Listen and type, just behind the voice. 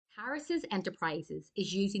Harris's Enterprises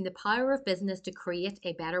is using the power of business to create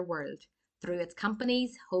a better world through its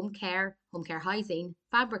companies Home Care Housing,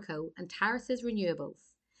 Fabrico, and Terraces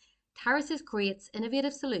Renewables. Terraces creates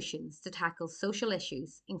innovative solutions to tackle social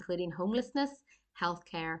issues, including homelessness,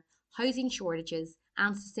 healthcare, housing shortages,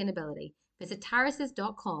 and sustainability. Visit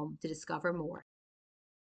terraces.com to discover more.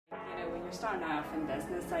 When you're starting off in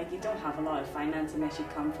business, you don't have a lot of finance unless you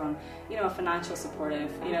come from, a financial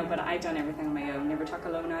supportive, but I've done everything on my own, never took a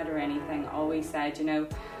loan out or anything, always said,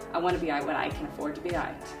 I want to be out what I can afford to be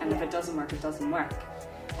out, and if it doesn't work, it doesn't work.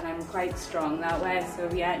 And I'm quite strong that way, so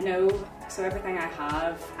everything I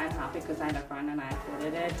have, I'm happy because I look around and I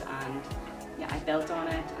afforded it, and I built on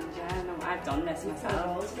it, and I've done this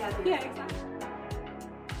myself. Yeah, exactly.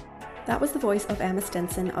 That was the voice of Emma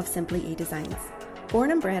Stinson of Simply E Designs.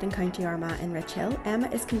 Born and bred in County Armagh in Richhill, Emma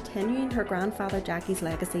is continuing her grandfather Jackie's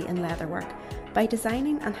legacy in leatherwork by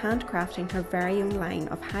designing and handcrafting her very own line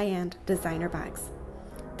of high-end designer bags.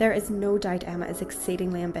 There is no doubt Emma is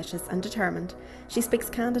exceedingly ambitious and determined. She speaks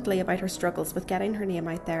candidly about her struggles with getting her name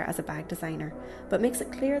out there as a bag designer, but makes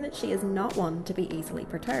it clear that she is not one to be easily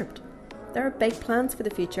perturbed. There are big plans for the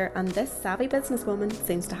future, and this savvy businesswoman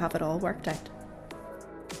seems to have it all worked out.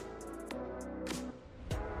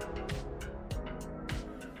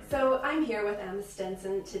 So I'm here with Emma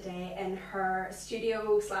Stinson today in her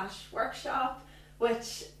studio/workshop,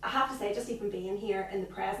 which I have to say, just even being here in the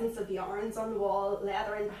presence of yarns on the wall,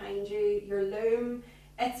 leathering behind you, your loom,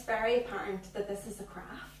 it's very apparent that this is a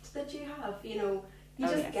craft that you have, You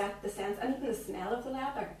get the sense, and even the smell of the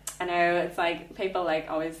leather. I know, it's people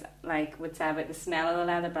always would say about the smell of the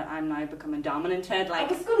leather, but I'm now becoming dominant to it. I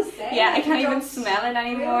was going to say. Yeah, I can't even smell it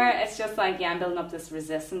anymore. Really? It's just I'm building up this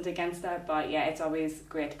resistance against it. But it's always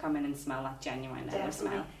great to come in and smell that genuine leather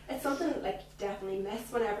smell. It's something you definitely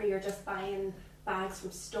miss whenever you're just buying bags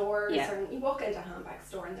from stores, or you walk into a handbag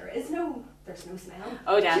store and there's no smell.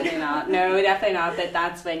 Oh, definitely not. No, definitely not. But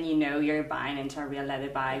that's when you're buying into a real leather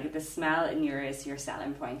bag. The smell in is your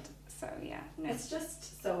selling point. So it's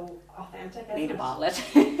just so authentic. Need to bottle it.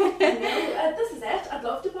 I know, this is it. I'd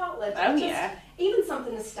love to bottle it. Oh, Even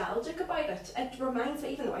something nostalgic about it. It reminds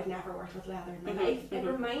me, even though I've never worked with leather in my life, it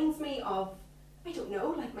reminds me of, I don't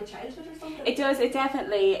know, my childhood or something. It does. It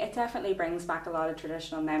definitely brings back a lot of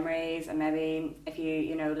traditional memories, and maybe if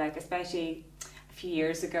you especially a few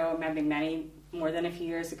years ago, maybe many more than a few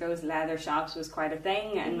years ago, leather shops was quite a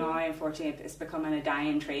thing, and now unfortunately it's becoming a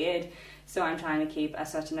dying trade. So I'm trying to keep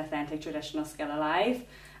such an authentic traditional skill alive.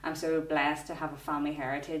 I'm so blessed to have a family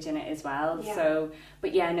heritage in it as well. Yeah. So,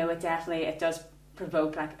 but it does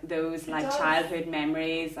provoke those childhood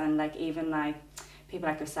memories, and even people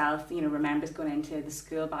like yourself, remembers going into the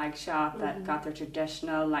school bag shop that got their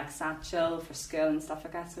traditional satchel for school and stuff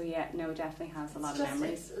like that. So definitely has a lot of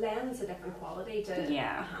memories. It lends a different quality to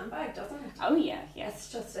a handbag, doesn't it? Oh yeah.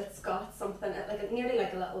 It's got something nearly a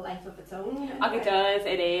little life of its own. It does.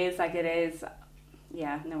 It is.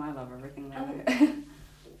 Yeah. No, I love everything leather.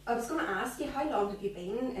 I was going to ask you, how long have you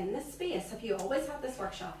been in this space? Have you always had this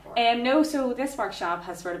workshop? No, so this workshop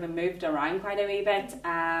has sort of been moved around quite a wee bit.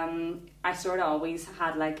 I sort of always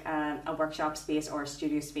had a workshop space or a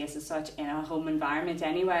studio space as such in a home environment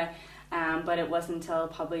anyway. But it wasn't until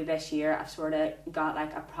probably this year I've sort of got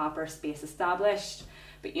a proper space established.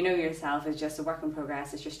 But yourself, is just a work in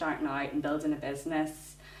progress as you're starting out and building a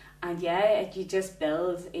business. And you just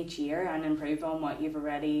build each year and improve on what you've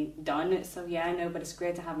already done. So but it's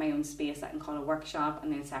great to have my own space that I can call a workshop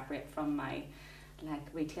and then separate from my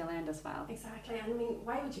retail end as well. Exactly. And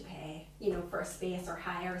why would you pay, for a space or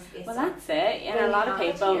hire a space? Well, that's it. And a lot of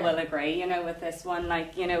people will agree, with this one.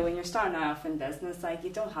 When you're starting off in business,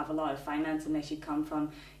 you don't have a lot of finance unless you come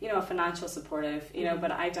from, a financial supportive,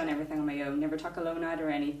 but I've done everything on my own, never took a loan out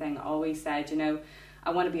or anything, always said, I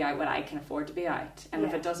want to be out what I can afford to be out. And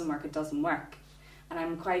if it doesn't work, it doesn't work. And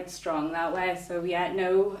I'm quite strong that way. So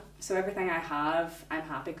so everything I have, I'm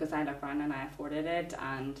happy because I look around and I afforded it,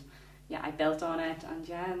 and I built on it,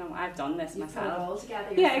 and I've done this myself. Put it all together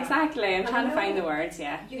yourself. Yeah, exactly. I'm trying to find the words,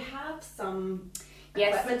 You have some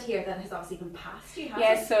equipment here that has obviously been passed to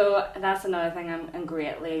you, so that's another thing I'm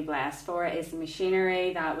greatly blessed for, is the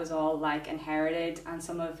machinery that was all inherited, and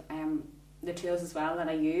some of the tools as well that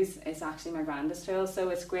I use is actually my granddad's tools, so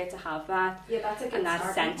it's great to have that. Yeah, that's a good and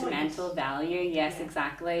that sentimental point. Value. Yes,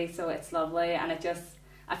 exactly. So it's lovely, and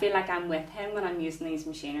I feel like I'm with him when I'm using these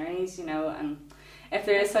machineries, and if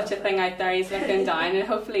there is such a thing out there, he's looking down, and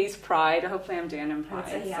hopefully he's proud, or hopefully I'm doing him proud. I'd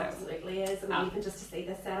say he absolutely is. I mean, even just to see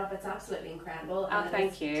this setup, it's absolutely incredible. Oh,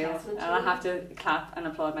 thank you. I'll have to clap and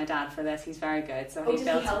applaud my dad for this. He's very good. So did he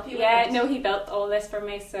help you? Yeah, no, he built all this for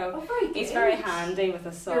me. So very he's very handy with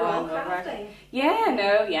a saw. You're all crafty.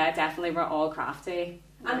 Yeah, definitely. We're all crafty.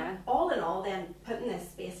 And all in all, then, putting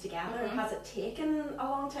this space together, has it taken a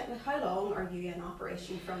long time? How long are you in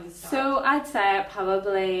operation from the start? So I'd say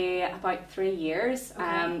probably about 3 years.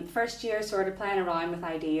 Okay. First year sort of playing around with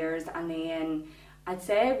ideas, and then I'd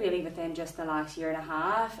say really within just the last year and a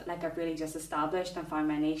half, like I've really just established and found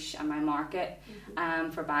my niche and my market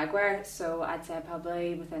for bagwear. So I'd say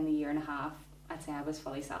probably within the year and a half, I'd say I was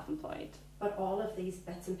fully self-employed. But all of these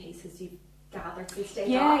bits and pieces you've gathered since day dot?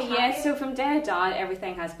 Yeah. Yeah. So from day dot,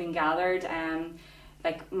 everything has been gathered.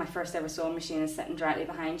 Like my first ever sewing machine is sitting directly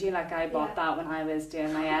behind you. Like I bought that when I was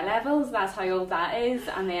doing my A levels. That's how old that is.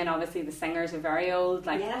 And then obviously the Singers are very old.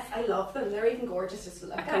 Like yes, I love them. They're even gorgeous just to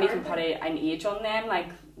look at. I can't even put an age on them. Like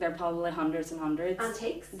they're probably hundreds and hundreds.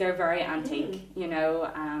 Antiques. They're very antique, you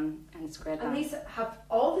know, and it's great. And these have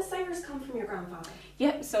all the Singers come from your grandfather?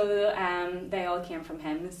 Yep, so they all came from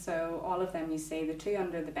him. So all of them you see, the two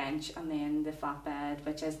under the bench, and then the flatbed,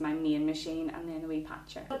 which is my main machine, and then the wee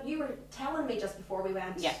patcher. But you were telling me just before we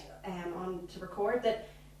went on to record that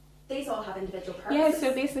these all have individual purposes. Yeah,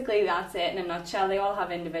 so basically that's it in a nutshell. They all have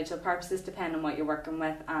individual purposes depending on what you're working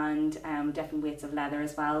with, and different weights of leather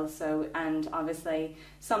as well. So, and obviously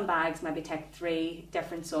some bags maybe take 3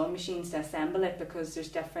 different sewing machines to assemble it because there's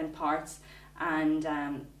different parts, and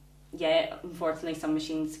unfortunately some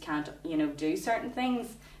machines can't, do certain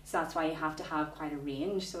things. So that's why you have to have quite a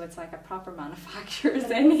range. So it's like a proper manufacturer's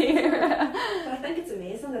in here. But I think it's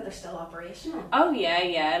amazing that they're still operational. Oh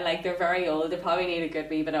yeah. Like they're very old. They probably need a good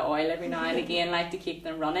wee bit of oil every now and again, like to keep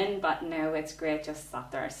them running. But no, it's great just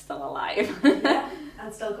that they're still alive. Yeah,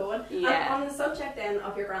 and still going. Yeah. And on the subject then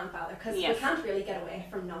of your grandfather, because we can't really get away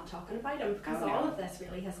from not talking about him, because all of this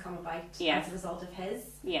really has come about as a result of his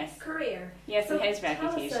career. Yes, so and his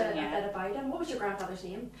reputation. Tell us a bit about him. What was your grandfather's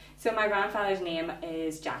name? So my grandfather's name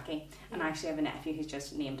is Jackie, and I actually have a nephew who's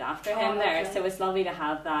just named after him there. So it's lovely to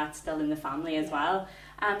have that still in the family as well.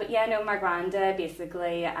 But my granda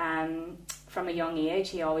basically, from a young age,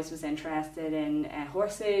 he always was interested in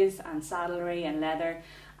horses and saddlery and leather.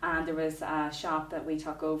 And there was a shop that we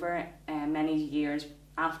took over many years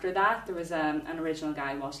after that. There was an original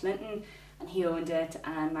guy, Walsh Linton, and he owned it,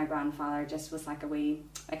 and my grandfather just was like a wee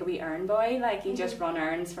errand boy. Like he just run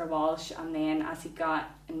errands for Walsh, and then as he got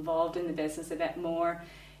involved in the business a bit more,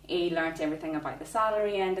 he learnt everything about the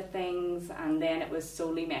saddlery end of things, and then it was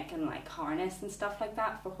solely making like harness and stuff like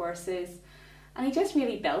that for horses. And he just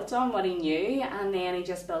really built on what he knew, and then he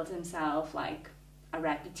just built himself like a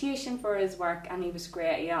reputation for his work, and he was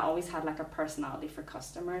great. He always had like a personality for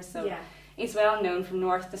customers. So he's well known from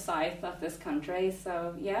north to south of this country.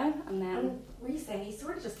 So and then. And were you saying he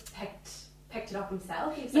sort of just picked it up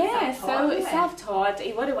himself? He was self-taught.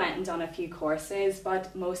 He would have went and done a few courses,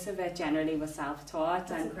 but most of it generally was self-taught.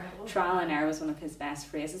 That's and incredible. Trial and error was one of his best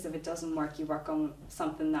phrases. If it doesn't work, you work on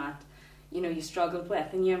something that you struggled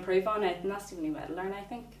with, and you improve on it, and that's the only way to learn, I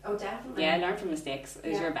think. Oh, definitely. Yeah, learn from mistakes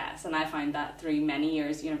is your best, and I found that through many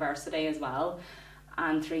years university as well,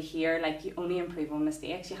 and through here, like you only improve on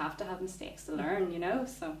mistakes. You have to have mistakes to learn,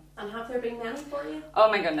 so. And have there been many for you? Oh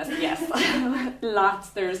my goodness, yes.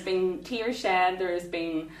 Lots. There's been tears shed, there's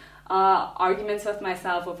been arguments with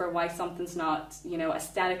myself over why something's not,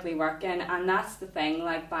 aesthetically working, and that's the thing.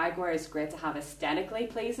 Like bagwear is great to have aesthetically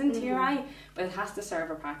pleasing to your eye, but it has to serve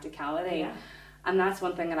a practicality, and that's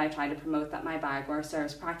one thing that I try to promote, that my bagwear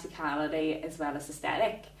serves practicality as well as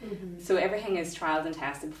aesthetic. So everything is trialed and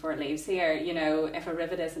tested before it leaves here. If a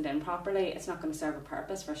rivet isn't in properly, it's not going to serve a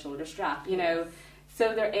purpose for a shoulder strap.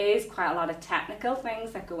 So there is quite a lot of technical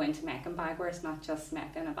things that go into making bagwear. It's not just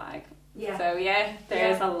making a bag. Yeah. So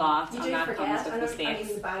there's a lot, you and that comes with mistakes. I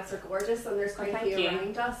mean, the bags are gorgeous, and there's quite a few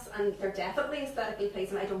around us, and they're definitely aesthetically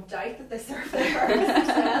pleasing. I don't doubt that they serve their purpose as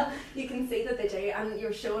well. You can see that they do, and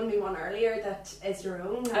you're showing me one earlier that is your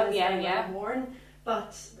own. Worn.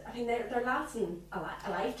 But I mean, they're lasting a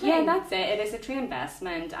lifetime. Yeah, that's it. It is a true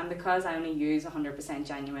investment, and because I only use 100%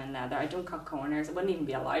 genuine leather, I don't cut corners. I wouldn't even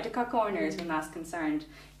be allowed to cut corners when that's concerned,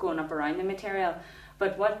 going up around the material.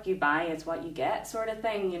 But what you buy is what you get, sort of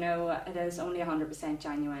thing. It is only 100%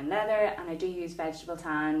 genuine leather, and I do use vegetable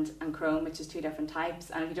tanned and chrome, which is 2 different types.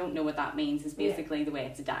 And if you don't know what that means, it's basically the way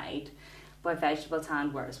it's dyed. but vegetable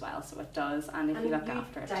tanned wear as well, so it does, and if you look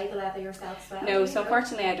after it. Dye the leather yourself as well? No, so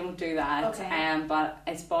unfortunately I don't do that. Okay. But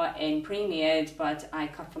it's bought in pre-made, but I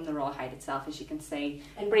cut from the raw hide itself, as you can see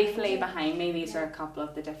And briefly behind me. These are a couple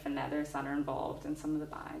of the different leathers that are involved in some of the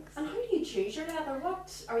bags. And how do you choose your leather?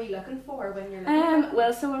 What are you looking for when you're looking for it?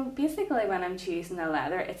 Well, so when I'm choosing the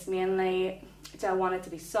leather, it's mainly, do I want it to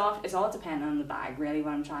be soft? It's all dependent on the bag, really,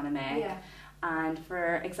 what I'm trying to make. Yeah. And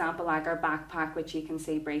for example, like our backpack, which you can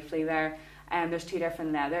see briefly there, there's two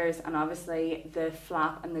different leathers, and obviously the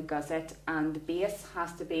flap and the gusset and the base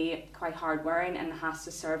has to be quite hard wearing, and it has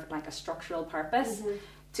to serve like a structural purpose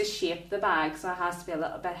to shape the bag. So it has to be a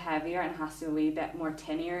little bit heavier and it has to be a wee bit more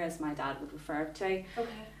tinier, as my dad would refer to. Okay.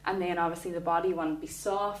 And then obviously the body want to be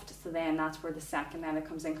soft, so then that's where the second leather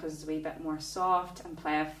comes in, because it's a wee bit more soft and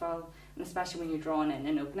playful, and especially when you're drawing in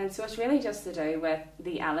and opening. So it's really just to do with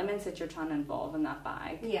the elements that you're trying to involve in that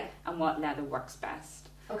bag, Yeah. and what leather works best.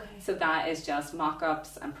 Okay. So that is just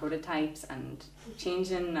mock-ups and prototypes and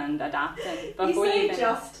changing and adapting before You say even...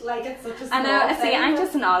 just like it's such a small I know, see, thing. I'm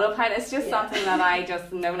just an autopilot. It's just Yeah. something that I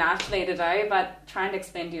just know naturally to do, but trying to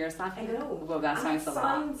explain to yourself, I know. well, that And sounds it a lot.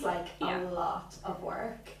 sounds like Yeah. a lot of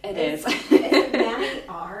work. It Is is. it many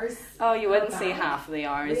hours? Oh, you wouldn't per see bag? half of the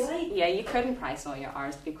hours. Really? Yeah, you couldn't price all your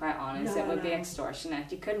hours, to be quite honest. No, It would be no. extortionate.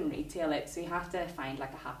 You couldn't retail it, so you have to find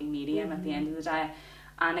like a happy medium at the Mhm. end of the day.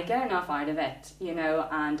 And I get enough out of it, you know,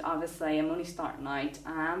 and obviously I'm only starting out.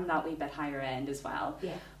 I am that wee bit higher end as well.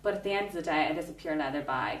 Yeah. But at the end of the day, it is a pure leather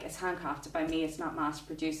bag. It's handcrafted by me. It's not mass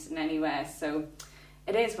produced in any way. So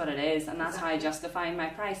it is what it is, and that's how I justify my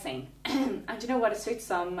pricing. And you know what? It suits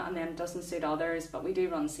some, and then it doesn't suit others. But we do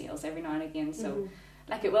run sales every now and again, so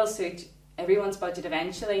like it will suit everyone's budget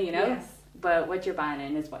eventually, you know. Yes. But what you're buying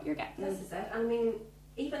in is what you're getting. This is it. I mean,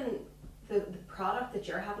 even the product that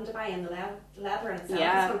you're having to buy in the leather in itself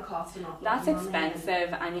Yeah. is going to cost an awful That's lot of money.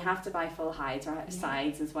 expensive, and you have to buy full hides or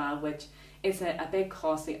sides as well, which is a big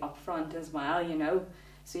costly upfront as well, you know.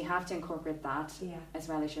 So you have to incorporate that Yeah. as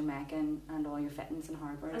well as your making and all your fittings and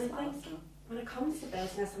hardware And as I well. think So. when it comes to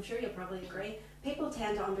business, I'm sure you'll probably agree, people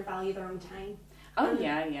tend to undervalue their own time. Oh And,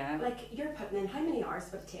 yeah. Like, you're putting in, how many hours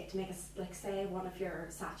would it take to make like say one of your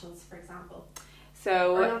satchels, for example? Or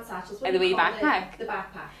So not satchels, what the do you wee call backpack? it? The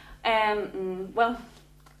backpack. Well,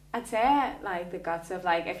 I'd say like the guts of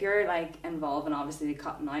like if you're like involved in obviously the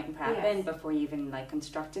cutting out and prepping Yes. before you even like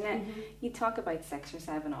constructing it, Mhm. you talk about 6 or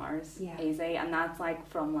 7 hours Yeah. easy, and that's like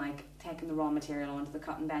from like taking the raw material onto the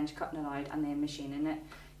cutting bench, cutting it out, and then machining it,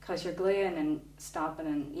 because you're gluing and stopping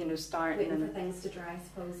and you know starting Waiting and for things to dry, I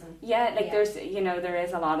suppose. And yeah, like Yeah. there's there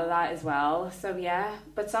is a lot of that as well. So yeah,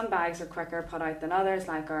 but some bags are quicker put out than others,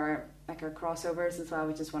 like our crossovers as well,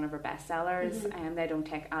 which is one of our best sellers, and they don't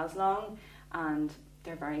take as long, and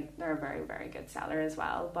they're a very very good seller as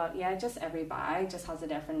well. But yeah, just every bag just has a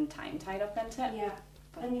different time tied up into it. yeah.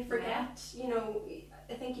 But, And you yeah. forget, you know,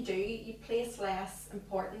 I think you do, you place less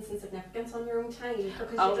importance and significance on your own time because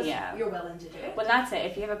Oh, yeah. you're willing to do it. Well, that's it.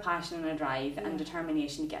 If you have a passion and a drive Yeah. and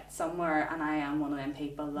determination to get somewhere, and I am one of them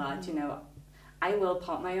people that, you know, I will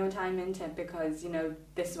put my own time into it because, you know,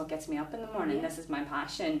 this is what gets me up in the morning. Yeah. This is my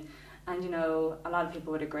passion. And, you know, a lot of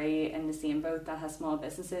people would agree in the same boat that has small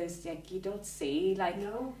businesses. Like, you don't see, like,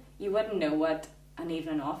 No. you wouldn't know what an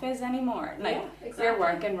evening off is anymore. Like, Yeah, exactly. you're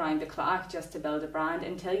working round the clock just to build a brand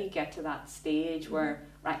until you get to that stage where,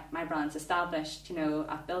 right, my brand's established, you know,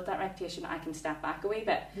 I've built that reputation, I can step back a wee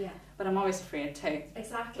bit. Yeah. But I'm always afraid to,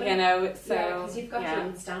 Exactly. you know, so... yeah, because you've got yeah. your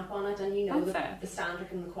own stamp on it and you know That's it. the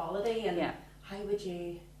standard and the quality, and Yeah. how would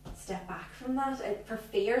you step back from that for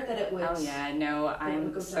fear that it would... Oh yeah, no, would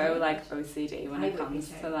I'm go so down. like OCD when I it would be comes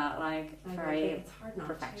too. to that, like I would be. very It's hard not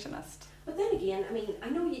to. perfectionist. But then again, I mean, I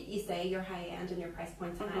know you say you're high end and your price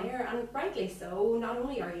points Mhm. higher, and rightly so. Not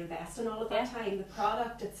only are you investing all of that Yeah. time, the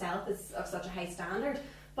product itself is of such a high standard,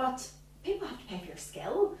 but people have to pay for your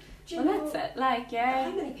skill. Do you Well, know that's it. Like, yeah.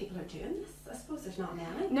 how many people are doing this? I suppose there's not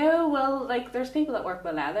many. No, well, like there's people that work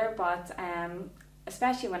with leather, but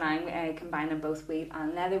especially when I'm combining both weave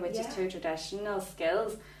and leather, which Yeah. is two traditional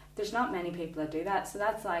skills, there's not many people that do that. So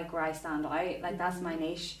that's like where I stand out. Like that's my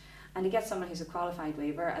niche. And to get someone who's a qualified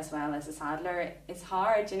weaver as well as a saddler, it's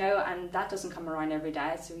hard, you know, and that doesn't come around every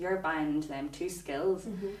day. So you're buying into them two skills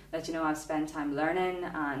that, you know, I've spent time learning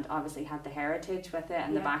and obviously had the heritage with it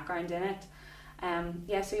and the Yeah. background in it.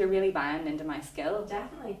 Yeah, so you're really buying into my skill.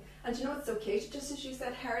 Definitely. And you know what's so cute? Just as you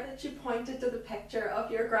said heritage, you pointed to the picture of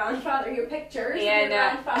your grandfather, your pictures of Yeah, your no,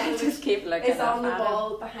 grandfather, I just keep looking is at on the that.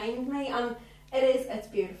 wall behind me, and it's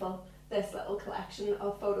beautiful, this little collection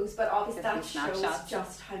of photos, but obviously that Different shows snapshots.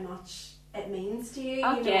 just how much it means to you.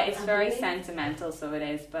 Oh you know, yeah, it's and very really- sentimental, so it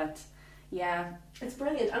is. But Yeah. It's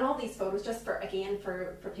brilliant. And all these photos, just for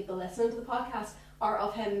people listening to the podcast, are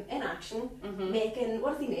of him in action, making,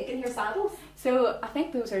 what is he making here, saddles? So I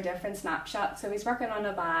think those are different snapshots. So he's working on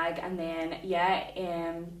a bag, and then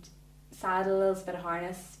saddles, bit of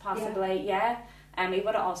harness possibly, he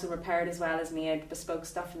would have also repaired as well as made bespoke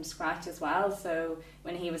stuff from scratch as well. So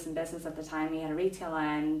when he was in business at the time, he had a retail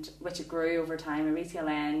end, which it grew over time, a retail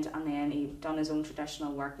end, and then he done his own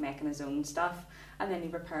traditional work making his own stuff, and then he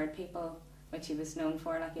repaired people, which he was known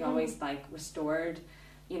for. Like he always like restored,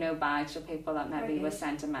 bags for people that maybe was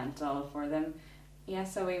sentimental for them. Yeah,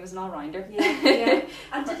 so he was an all-rounder. Yeah.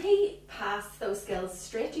 And did he pass those skills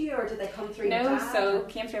straight to you, or did they come through your dad? No, so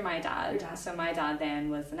came through my dad. So my dad then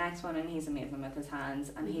was the next one, and he's amazing with his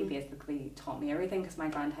hands, and he basically taught me everything, because my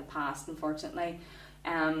grand had passed, unfortunately,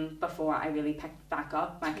 before I really picked back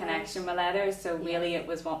up my connection with leather. So really it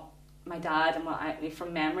was what my dad and what I,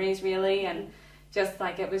 from memories really, and just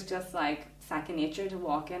like, it was just like second nature to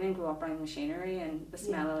walk in and grow up around machinery and the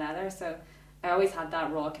smell of leather. So I always had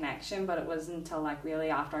that raw connection, but it wasn't until like really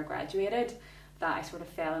after I graduated that I sort of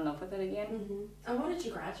fell in love with it again. And what did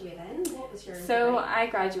you graduate in? What was your So degree? I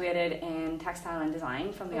graduated in textile and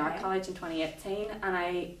design from the Art College in 2018, and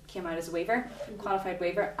I came out as a weaver, qualified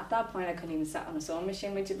weaver. At that point I couldn't even sit on a sewing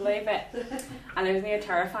machine, would you believe it? And I was near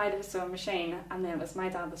terrified of a sewing machine, and then it was my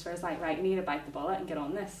dad that was like, right, you need to bite the bullet and get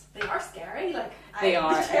on this. They are scary, like they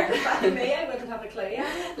are. Terrified me, I wouldn't have a clue.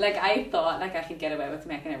 Like I thought like I could get away with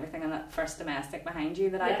making everything on that first domestic behind you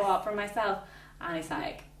that I bought for myself, and he's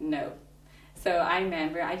like, no. So I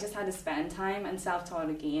remember I just had to spend time and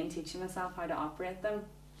self-taught again, teaching myself how to operate them.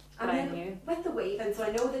 And then I knew. With the weaving, so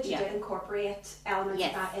I know that you did incorporate elements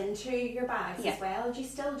of that into your bags as well. Do you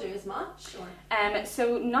still do as much? Or?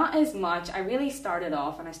 So not as much. I really started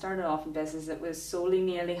off in business, it was solely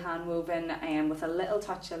nearly hand woven with a little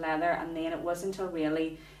touch of leather, and then it wasn't until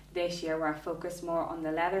really this year where I focus more on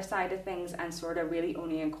the leather side of things and sort of really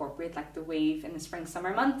only incorporate like the weave in the spring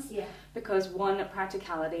summer months, because one,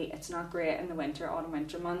 practicality, it's not great in the autumn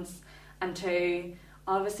winter months, and two,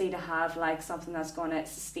 obviously to have like something that's going to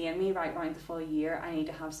sustain me right around the full year, I need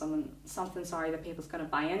to have something that people's going to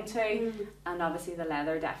buy into. And obviously the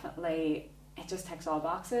leather definitely, it just ticks all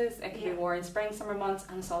boxes. It can be worn in spring, summer months,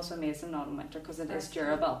 and it's also amazing in autumn, winter because it is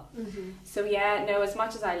durable. So as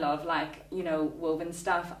much as I love like, woven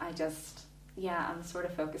stuff, I'm sort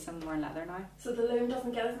of focusing more on leather now. So the loom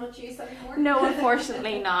doesn't get as much use anymore? No,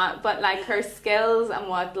 unfortunately not. But like her skills and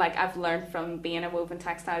what like I've learned from being a woven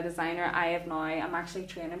textile designer, I'm actually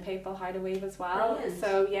training people how to weave as well. Brilliant.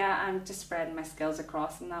 So I'm just spreading my skills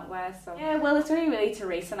across in that way. So well, it's only really too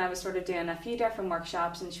recent. I was sort of doing a few different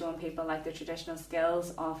workshops and showing people like the traditional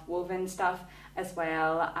skills of woven stuff, as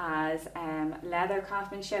well as leather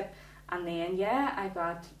craftsmanship. And then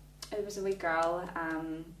it was a wee girl,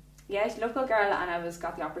 she's a local girl, and I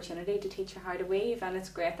got the opportunity to teach her how to weave, and it's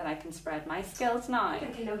great that I can spread my skills now. I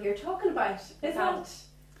think I know who you're talking about. Is that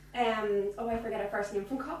I forget her first name,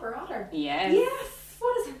 from Copper Otter? Yes.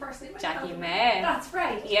 What is her first name? Jackie May. That's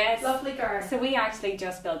right. Yes. Lovely girl. So we actually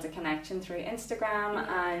just built a connection through Instagram,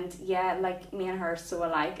 and like me and her are so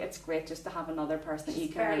alike. It's great just to have another person that you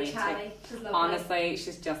can relate to. Honestly,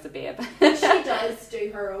 she's just a babe. She does do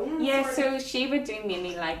her own. So she would do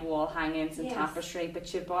mainly like wall hangings and tapestry, but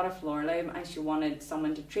she bought a floor loom and she wanted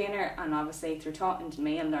someone to train her, and obviously through talking to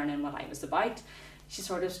me and learning what I was about, she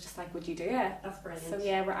sort of was just like, would you do it? That's brilliant. So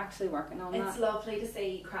we're actually working on that. It's lovely to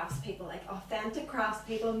see craftspeople, like authentic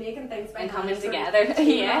craftspeople, making things by hand. And coming together.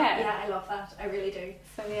 Yeah, I love that. I really do.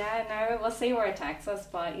 So we'll see where it takes us,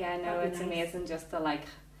 but it's nice. Amazing just to like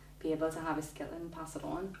be able to have a skill and pass it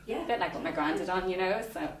on. Yeah. A bit like what my grand had done,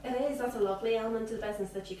 so. It is, that's a lovely element to the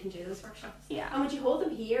business that you can do those workshops. Yeah. And would you hold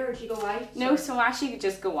them here, or do you go out? No, so actually you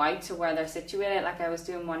just go out to where they're situated. Like I was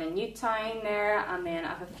doing one in Newtown there, and then I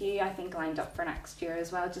have a few I think lined up for next year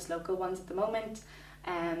as well, just local ones at the moment.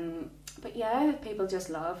 But people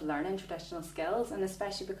just love learning traditional skills, and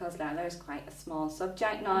especially because leather is quite a small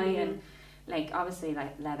subject now, and like obviously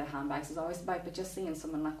like leather handbags is always about, but just seeing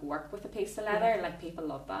someone like work with a piece of leather, like people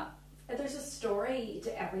love that. There's a story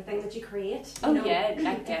to everything that you create. Like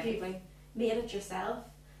definitely. If you've made it yourself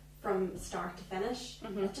from start to finish,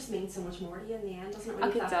 it just means so much more to you in the end, doesn't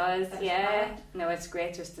it? It does, No, it's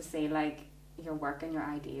great just to see like your work and your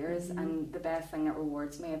ideas, and the best thing that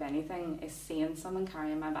rewards me of anything is seeing someone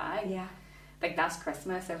carrying my bag. Yeah. Like that's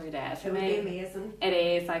Christmas every day for me. It would be amazing. It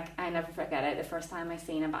is, like I never forget it. The first time I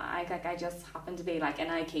seen a bag, like I just happened to be like in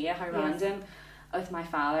IKEA, how random, with my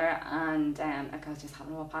father, and like I was just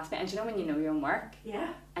having to walk past me, and when you know your own work,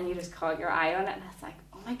 and you just caught your eye on it, and I was like,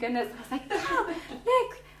 oh my goodness, I was like,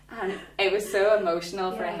 look, And it was so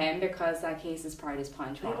emotional for Yeah. him because like he's as proud as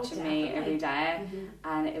punch Oh, watching me every day, Mhm.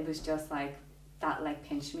 and it was just like that like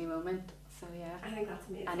pinch me moment. So yeah, I think that's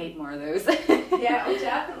amazing. I need more of those. Yeah, oh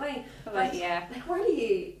definitely. But yeah. Like where do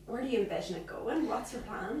you envision it going? What's your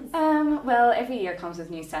plans? Well, every year comes with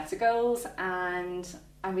new sets of goals, and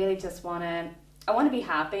I really just want to be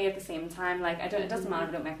happy at the same time. Like it doesn't matter if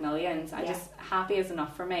I don't make millions. I Yeah. just happy is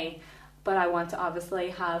enough for me. But I want to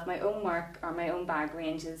obviously have my own work or my own bag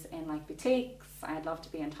ranges in like boutiques. I'd love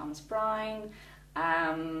to be in Thomas Brown.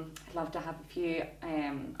 I'd love to have a few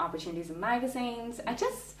opportunities in magazines. I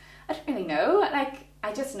don't really know. Like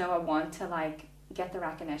I just know I want to like get the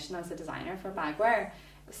recognition as a designer for bagwear.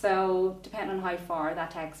 So depending on how far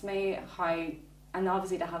that takes me, and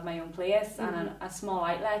obviously to have my own place and a small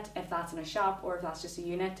outlet, if that's in a shop or if that's just a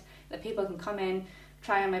unit that people can come in,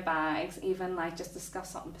 try on my bags, even like just discuss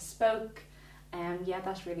something bespoke. And yeah,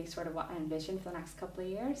 that's really sort of what I envision for the next couple of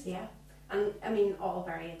years. Yeah. And I mean all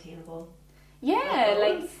very attainable. Yeah,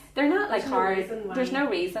 like goals. they're not like There's no hard. reason why- There's no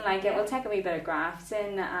reason. Like it Yeah. will take a wee bit of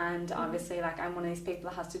grafting, and obviously, like I'm one of these people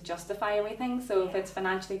that has to justify everything. So if Yeah. it's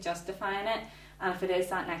financially justifying it, and if it is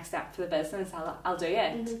that next step for the business, I'll do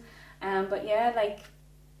it. But yeah, like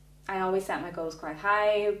I always set my goals quite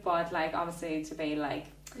high, but like obviously to be like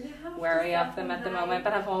You have to wary set of them at the high. moment.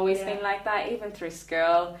 But I've always Yeah. been like that, even through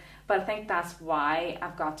school. But I think that's why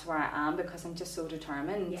I've got to where I am, because I'm just so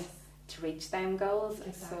determined Yes, to reach them goals.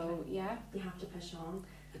 Exactly. So yeah, you have to push on.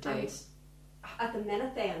 I do. And at the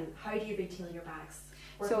minute then, how do you retail your bags?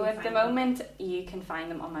 Where So can you at the find them? moment, you can find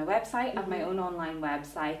them on my website. I have my own online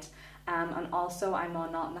website. And also I'm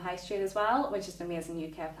on Not in the High Street as well, which is an amazing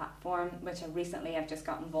UK platform, which I've just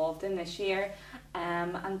got involved in this year.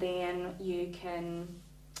 And then you can,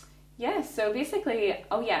 so basically,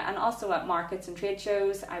 and also at markets and trade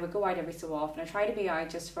shows, I would go out every so often. I try to be out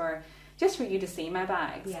just for you to see my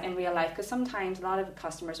bags in real life, because sometimes a lot of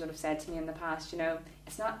customers would have said to me in the past,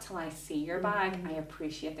 it's not till I see your bag I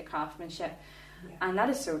appreciate the craftsmanship. Yeah. And that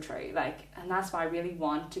is so true, and that's why I really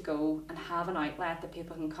want to go and have an outlet that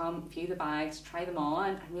people can come, view the bags, try them on,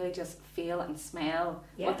 and really just feel and smell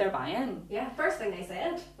what they're buying. Yeah, first thing I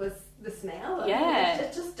said was the smell. Yeah.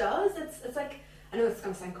 It just does. It's like, I know it's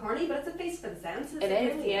going to sound corny, but it's a feast for the senses. It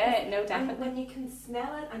is, really yeah, is. no, And definitely. when you can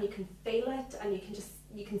smell it and you can feel it and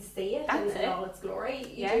you can see it That's in it. all its glory,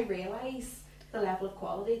 you Yeah. do realise the level of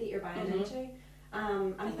quality that you're buying into.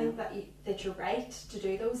 And I think that you're right to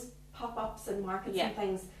do those pop-ups and markets and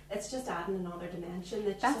things. It's just adding another dimension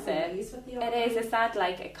that That's just doesn't it. use with the It is. It's that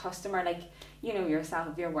like a customer, like yourself,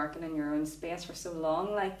 if you're working in your own space for so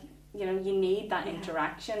long, like you need that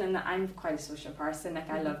interaction. And I'm quite a social person. Like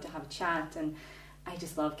I love to have a chat, and I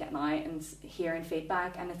just love getting out and hearing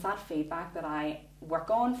feedback. And it's that feedback that I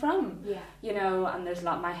work on from. And there's a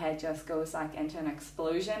lot. My head just goes like into an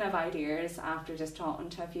explosion of ideas after just talking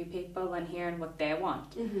to a few people and hearing what they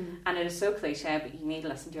want. And it is so cliche, but you need to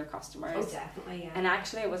listen to your customers. Oh, definitely, yeah. And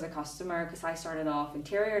actually it was a customer, because I started off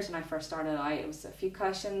interiors when I first started out. It was a few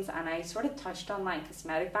questions, and I sort of touched on like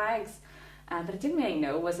cosmetic bags, but I didn't really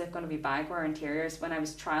know was it going to be bagwear interiors when I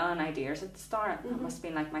was trialing ideas at the start. It must have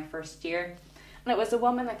been like my first year. And it was a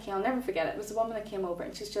woman that came, I'll never forget it, was a woman that came over,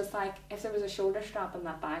 and she's just like, if there was a shoulder strap in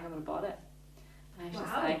that bag, I would have bought it. And I was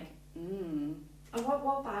just like, And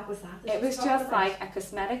what bag was that? It was just like a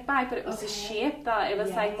cosmetic bag, but it was a shape that it was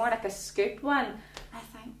like more like a scooped one. I was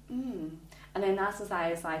like, And then that's as I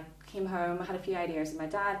was like, came home, I had a few ideas, and my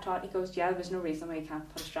dad taught. He goes, there's no reason why you can't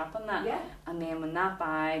put a strap on that. And then when that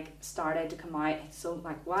bag started to come out, it sold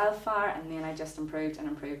like wildfire, and then I just improved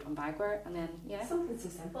on bagwear, and then something so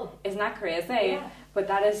simple. Isn't that crazy? But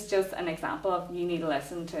that is just an example of you need to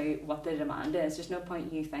listen to what the demand is. There's no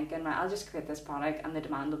point you thinking, right, I'll just create this product and the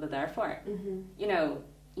demand will be there for it.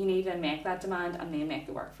 You need to make that demand and then make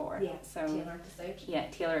the work for it. So tailor it to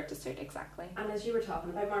suit. Tailor it to suit, exactly. And as you were talking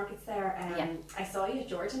about markets there, I saw you at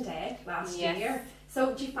Georgian Day last Yes. year.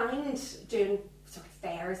 So do you find doing sort of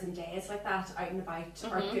fairs and days like that out and about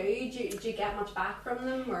are good? Do you get much back from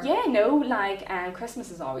them? Or? Yeah, no, like Christmas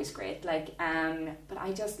is always great. Like, but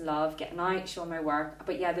I just love getting out, showing my work.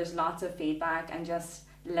 But there's lots of feedback, and just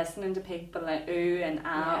listening to people like ooh and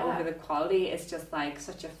ah over the quality is just like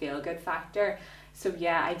such a feel good factor. So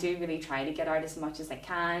I do really try to get out as much as I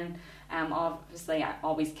can. Obviously I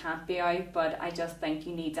always can't be out, but I just think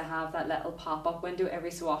you need to have that little pop-up window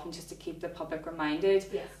every so often just to keep the public reminded,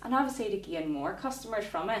 and obviously to gain more customers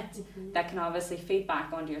from it that can obviously feed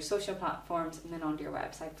back onto your social platforms and then onto your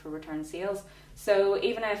website for return sales. So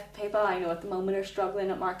even if people I know at the moment are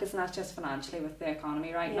struggling at markets, and that's just financially with the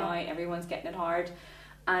economy right now, everyone's getting it hard,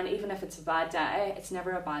 and even if it's a bad day, it's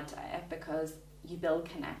never a bad day, because you build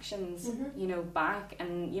connections, you know, back,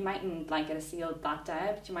 and you mightn't like get a sale that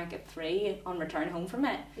day, but you might get 3 on return home from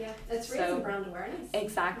it. Yeah, it's raising brand awareness.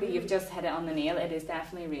 Exactly, you've just hit it on the nail. It is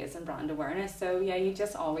definitely raising brand awareness. So yeah, you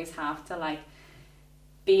just always have to like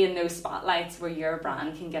be in those spotlights where your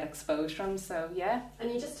brand can get exposed from. So yeah.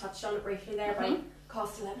 And you just touched on it briefly there about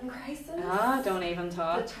cost of living crisis. Don't even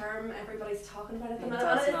talk. The term everybody's talking about at the moment. It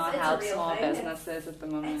does not help small thing. businesses at the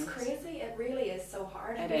moment. It's crazy. It really is so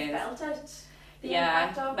hard. It Have you is. felt it? The Yeah,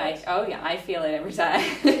 impact of like it? oh yeah, I feel it every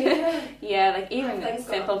day. Yeah, like even Things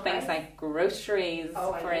go simple up, things right? like groceries,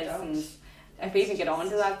 Oh, for I instance. don't. If we even get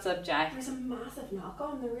onto that subject, There's a massive knock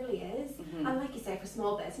on, there really is. And like you say, for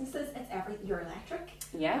small businesses, it's everything. Your electric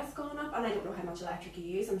has gone up, and I don't know how much electric you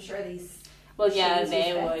use. I'm sure these. Well, yeah, machines they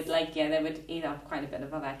use would this. they would eat up quite a bit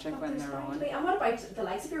of electric But when there's they're going to on. be- And what about the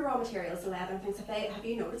likes of your raw materials, the leather and things? Have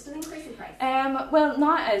you noticed an increase in price? Well,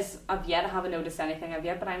 not as of yet. I haven't noticed anything of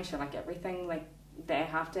yet, but I'm sure like everything, like they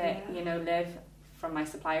have to, you know, live from my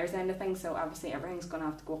suppliers' end of things. So obviously everything's going to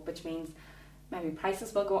have to go up, which means maybe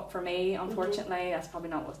prices will go up for me. Unfortunately, that's probably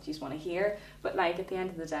not what you just want to hear. But like at the end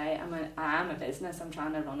of the day, I am a business. I'm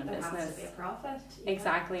trying to run a business. Has to be a profit.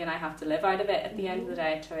 Exactly, and I have to live out of it at the end of the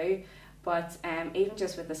day too. But even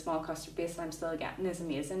just with the small customer base I'm still getting is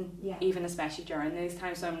amazing, even especially during these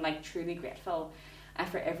times. So I'm like truly grateful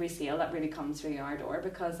for every sale that really comes through our door,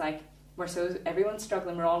 because like everyone's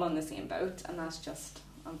struggling, we're all on the same boat, and that's just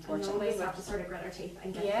unfortunately. We just have to sort of grit our teeth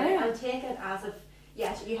and get Yeah. through it and take it as if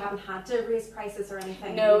you haven't had to raise prices or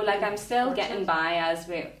anything. No, like I'm still getting by as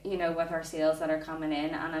we, you know, with our sales that are coming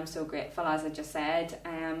in, and I'm so grateful, as I just said.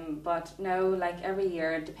 But no, like every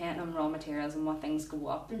year, depending on raw materials and what things go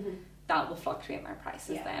up, that will fluctuate my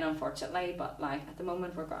prices then, unfortunately. But like at the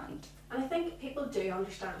moment, we're grand. And I think people do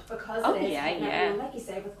understand, because Oh, it is, yeah. like you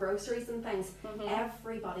say, with groceries and things,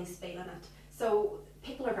 everybody's feeling it. So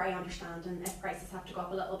people are very understanding. If prices have to go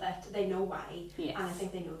up a little bit, they know why. Yes. And I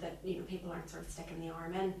think they know that, you know, people aren't sort of sticking the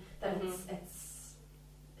arm in, that it's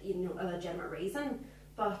you know, a legitimate reason.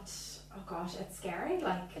 But oh gosh, it's scary.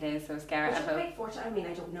 Like It is so scary. it's a big fortune. I mean,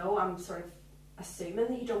 I don't know. I'm sort of assuming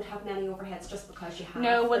that you don't have many overheads just because you have.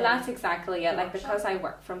 No, well that's exactly it. Like workshop. because I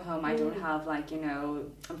work from home, I don't have like, you know,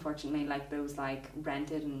 unfortunately like those like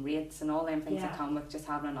rented and rates and all them things that come with just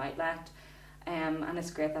having an outlet. And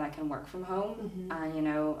it's great that I can work from home, and you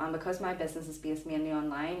know, and because my business is based mainly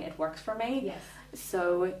online, it works for me. Yes.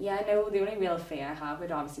 So yeah, no, the only real fee I have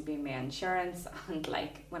would obviously be my insurance, and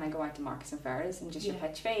like when I go out to markets and fairs, and just your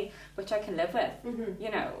pitch fee, which I can live with,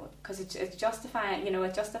 you know, because it's justifying, you know,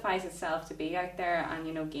 it justifies itself to be out there and,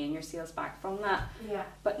 you know, gain your sales back from that. Yeah.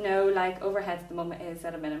 But no, like overheads at the moment is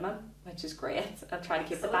at a minimum, which is great. I'll try to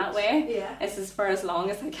keep it that way. Yeah. It's as for as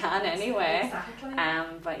long as I can anyway. Exactly.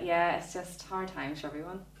 But yeah, it's just hard times for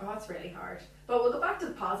everyone. Oh, it's really hard. But we'll go back to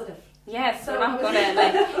the positive. Yes, So- we're not going to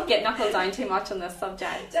like get knuckled down too much on this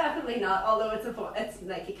subject. Definitely not, although it's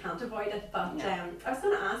like you can't avoid it. But Yeah. I was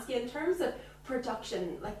going to ask you, in terms of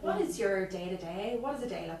production, like what is your day-to-day? What does a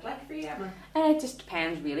day look like for you, Emma? It just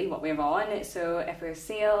depends really what we're on. So if we're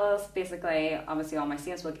sales, basically, obviously all my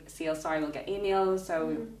sales will get emails.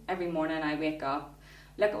 So every morning I wake up,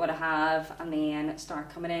 look at what I have, and then start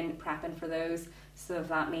coming in, prepping for those. So if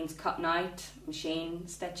that means cutting out, machine,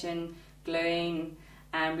 stitching, gluing,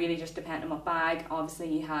 and really just depending on what bag.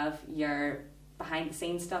 Obviously you have your behind the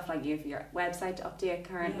scenes stuff, like you have your website to update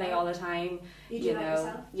currently all the time. You do that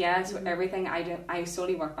yourself? Yeah, so everything I do, I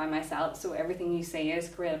solely work by myself, so everything you see is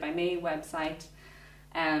created by me, website,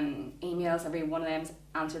 emails, every one of them is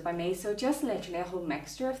answered by me, so just literally a whole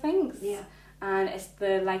mixture of things. Yeah. And it's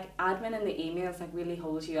the like admin and the emails that really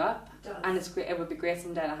holds you up. It does. And it's great. It would be great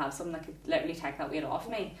someday to have someone that could literally take that weight off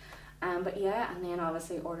me. But yeah, and then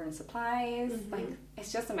obviously ordering supplies. Like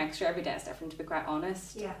it's just a mixture. Every day is different, to be quite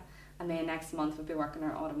honest. Yeah. And then next month we'll be working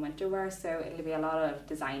our autumn winter wear, so it'll be a lot of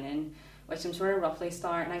designing, which I'm sort of roughly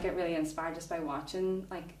starting. I get really inspired just by watching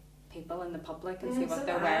like people in the public and see what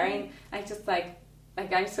they're wearing. I just like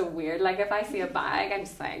I'm so weird. Like if I see a bag, I'm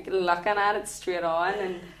just like looking at it straight on,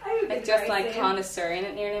 and it's just like connoisseuring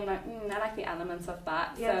it nearly. I'm like, I like the elements of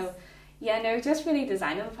that. Yes. So yeah, no, just really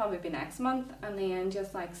designing will probably be next month, and then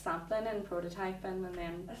just like sampling and prototyping, and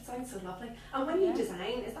then. That sounds so lovely. And when you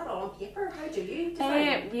design, is that all on paper? How do you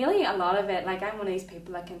design? Really, a lot of it. Like I'm one of these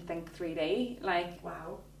people that can think 3D. Like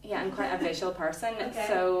Wow. yeah, I'm quite a visual person. Okay.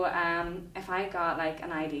 So if I got like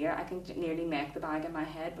an idea, I can nearly make the bag in my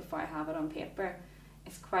head before I have it on paper.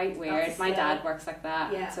 It's quite weird. That's My dad works like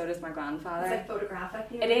that, Yeah. and so does my grandfather. It's like photographic.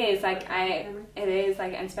 You It know? is like Photographic it is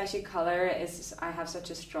like, and especially colour is. I have such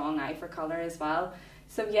a strong eye for colour as well.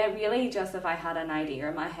 So yeah, really, just if I had an idea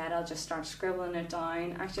in my head, I'll just start scribbling it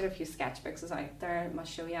down. Actually, a few sketchbooks is out there. I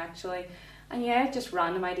must show you actually. And yeah, just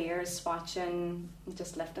random ideas, swatching,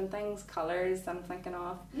 just lifting things, colours I'm thinking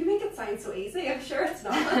of. You make it sound so easy, I'm sure it's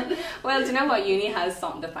not. Well, do you know what? Uni has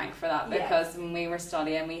something to thank for that, Yes. because when we were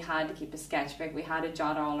studying, we had to keep a sketchbook, we had to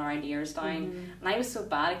jot all our ideas down, and I was so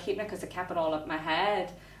bad at keeping it because I kept it all up my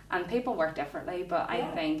head. And people work differently, but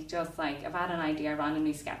I think just like if I had an idea, I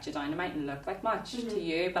randomly sketch it down. It mightn't look like much to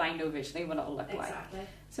you, but I know visually what it'll look like. Exactly.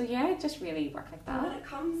 So yeah, just really work like that. And when it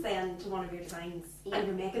comes then to one of your designs and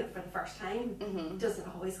you're making it for the first time, does it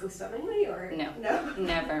always go swimmingly or No. no?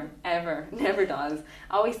 Never, ever, never does.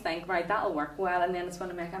 I always think, right, that'll work well, and then it's when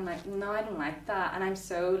I make, I'm like, no, I don't like that, and I'm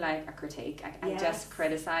so like a critique. I just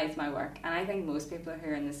criticise my work, and I think most people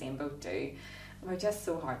who are in the same boat do. We're just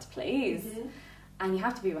so hard to please. And you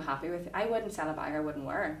have to be happy with it. I wouldn't sell a bag I wouldn't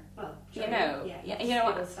wear. Well, you know,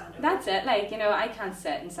 that's it. Like, you know, I can't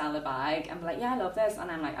sit and sell a bag and be like, yeah, I love this,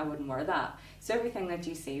 and I'm like, I wouldn't wear that. So everything that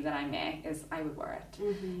you see that I make is I would wear it.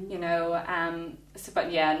 You know, so,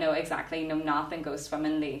 but yeah, no, exactly. No, nothing goes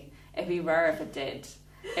swimmingly. It'd be rare if it did.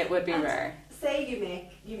 It would be rare. Say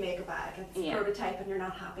you make a bag, it's prototype and you're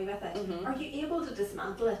not happy with it. Are you able to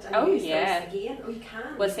dismantle it and use those again? Or you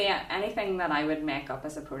can? Well, see, anything that I would make up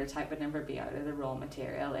as a prototype would never be out of the raw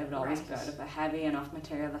material. It would always be out of a heavy enough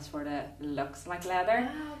material that sort of looks like leather.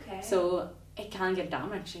 Okay. So it can get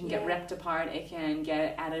damaged, it can get ripped apart, it can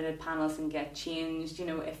get edited panels and get changed, you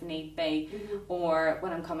know, if need be. Or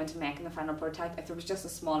when I'm coming to making the final prototype, if there was just a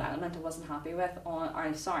small element I wasn't happy with,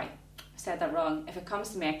 said that wrong. If it comes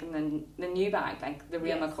to making the new bag, like the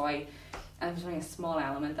real McCoy, and there's only a small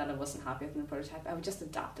element that I wasn't happy with in the prototype, I would just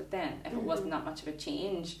adapt it then if it wasn't that much of a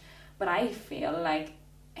change. But I feel like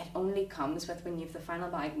it only comes with when you have the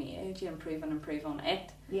final bag made, you improve on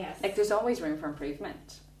it. Yes. Like there's always room for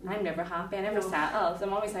improvement. I'm never happy, I never settle. So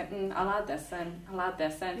I'm always like, I'll add this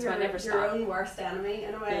in, so I never stop. Your own worst enemy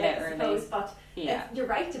in a way, literally. I suppose. But you're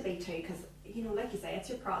right to be too, because you know, like you say, it's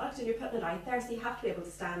your product and you're putting it out there, so you have to be able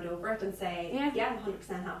to stand over it and say, yeah, I'm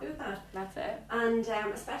 100% happy with that. That's it. And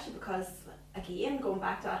especially because, again, going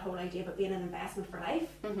back to that whole idea about being an investment for life,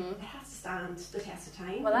 it has to stand the test of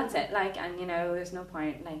time. Well, that's it. Like, and you know, there's no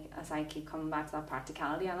point, like, as I keep coming back to that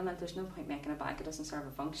practicality element, there's no point making a bag that doesn't serve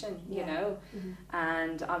a function, you know.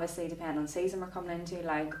 And obviously, depending on the season we're coming into,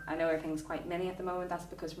 like, I know everything's quite mini at the moment. That's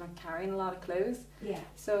because we're not carrying a lot of clothes. Yeah.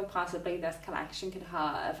 So possibly this collection could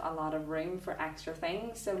have a lot of room for extra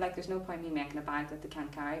things. So like, there's no point me making a bag that they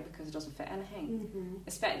can't carry because it doesn't fit anything.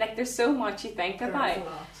 Like, there's so much you think about.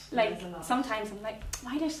 Like, sometimes I'm like,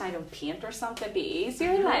 why just I don't paint or something? It'd be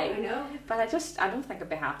easier. I know. But I don't think I'd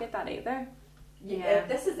be happy at that either. Yeah.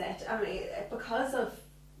 This is it. I mean, because of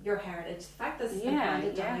your heritage, the fact that it's been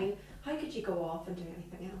handed down, how could you go off and do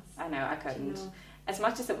anything else? I know, I couldn't. You know? As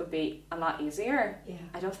much as it would be a lot easier,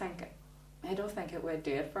 I don't think it would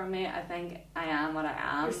do it for me. I think I am what I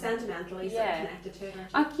am. You're sentimentally connected to it,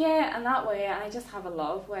 aren't you? And that way, I just have a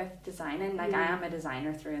love with designing. Like, I am a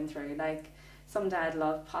designer through and through. Like, someday I'd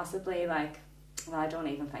love possibly, like, well, I don't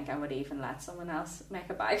even think I would even let someone else make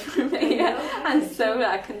a bag for me. I'm so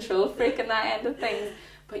a control freak in that end of things.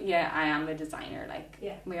 But yeah, I am a designer. Like,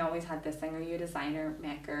 we always had this thing, are you a designer,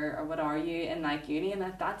 maker, or what are you in like uni? And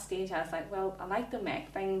at that stage, I was like, well, I like to make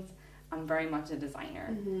things. I'm very much a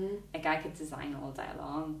designer. Like, I could design all day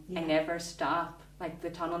long. I never stop. Like, the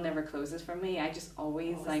tunnel never closes for me. I just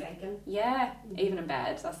always like thinking. Even in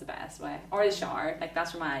bed, that's the best way. Or the shower. Like,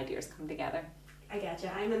 that's where my ideas come together. I get you.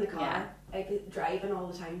 I'm in the car, like driving all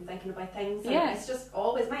the time, thinking about things. And it's just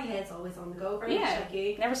always, my head's always on the go. Very much like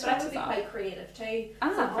you. Never switches off. But I would be quite creative too.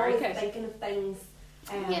 So I'm very always good. thinking of things,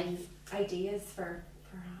 ideas for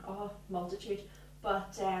multitude.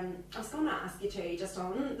 But I was going to ask you too, just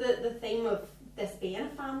on the theme of this being a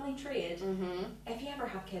family trade, if you ever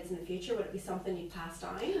have kids in the future, would it be something you'd pass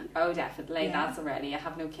down? Oh, definitely. That's already, I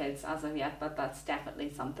have no kids as of yet, but that's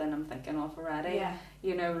definitely something I'm thinking of already.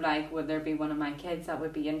 You know, like, would there be one of my kids that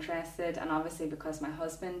would be interested? And obviously, because my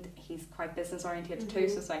husband, he's quite business oriented too,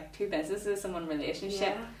 so it's like 2 businesses in one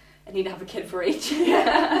relationship. I need to have a kid for each.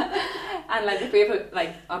 And like, if we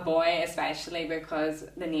have a boy, especially because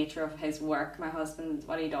the nature of his work, my husband,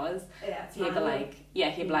 what he does, he'd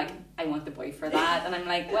be like, I want the boy for that. And I'm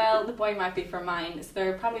like, well, the boy might be for mine. So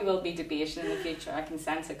there probably will be debate in the future. I can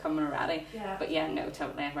sense it coming already. But no,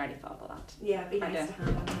 totally, I've already thought about that. Yeah, it'd be nice to have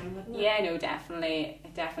that now, wouldn't it? Yeah, no, definitely.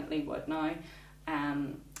 It definitely would now.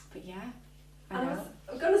 But yeah, I know.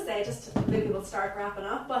 I'm going to say, just maybe we'll start wrapping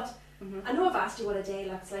up, but I know I've asked you what a day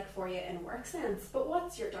looks like for you in a work sense, but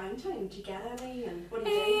what's your downtime? Do you get any? And what do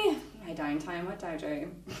you do? My downtime, what do I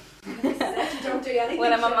do? You don't do anything.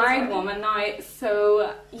 Well, I'm a married woman now,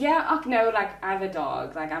 so I have a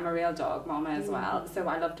dog. Like, I'm a real dog mama as well, so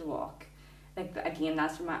I love to walk. like again,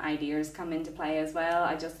 that's where my ideas come into play as well.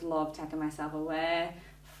 I just love taking myself away,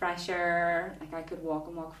 fresher. Like I could walk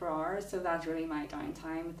and walk for hours, so that's really my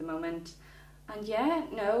downtime at the moment. And yeah,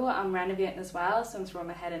 no, I'm renovating as well, so I'm throwing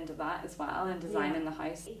my head into that as well and designing the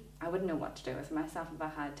house. I wouldn't know what to do with myself if I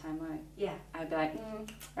had time out. Yeah. I'd be like,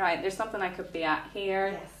 right, there's something I could be at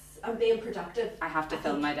here. Yes. I'm being productive. I have to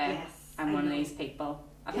fill my day. Yes, I'm one of these people.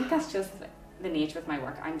 I think that's just the nature of my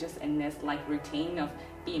work. I'm just in this like routine of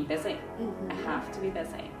being busy. I have to be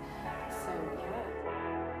busy. So yeah.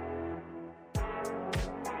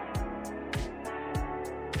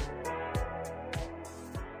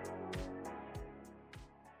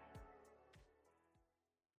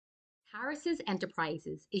 Harris's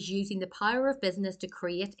Enterprises is using the power of business to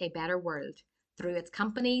create a better world through its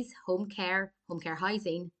companies Home Care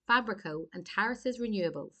Housing, Fabrico and Terraces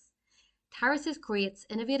Renewables. Terraces creates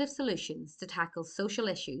innovative solutions to tackle social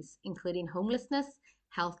issues including homelessness,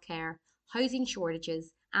 healthcare, housing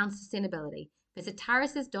shortages and sustainability. Visit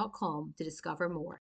terraces.com to discover more.